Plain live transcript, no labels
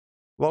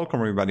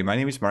Welcome everybody, my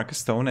name is Marcus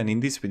Stone, and in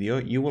this video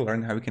you will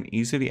learn how you can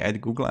easily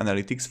add Google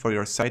Analytics for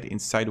your site in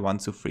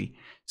Site123.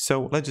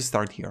 So let's just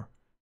start here.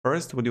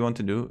 First, what you want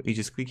to do is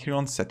just click here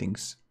on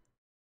Settings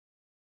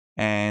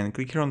and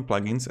click here on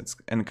Plugins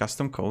and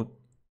Custom Code,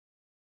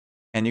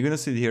 and you're gonna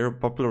see here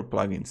Popular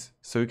Plugins.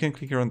 So you can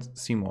click here on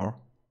See More,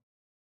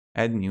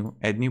 Add New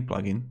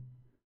Plugin,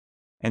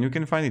 and you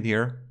can find it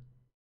here,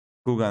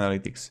 Google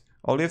Analytics.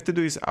 All you have to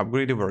do is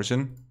upgrade the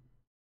version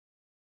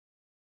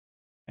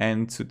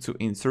and to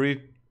insert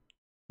it,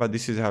 but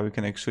this is how you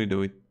can actually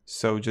do it.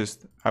 So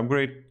just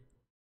upgrade,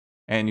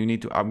 and you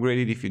need to upgrade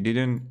it if you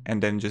didn't,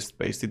 and then just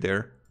paste it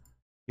there,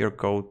 your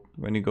code.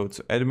 When you go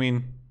to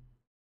admin,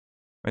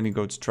 when you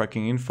go to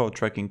tracking info,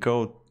 tracking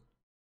code,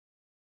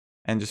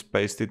 and just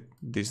paste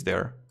this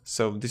there.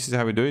 So this is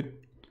how we do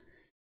it.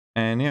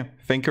 And yeah,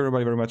 thank you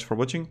everybody very much for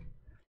watching.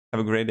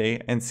 Have a great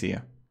day and see ya.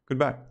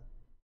 Goodbye.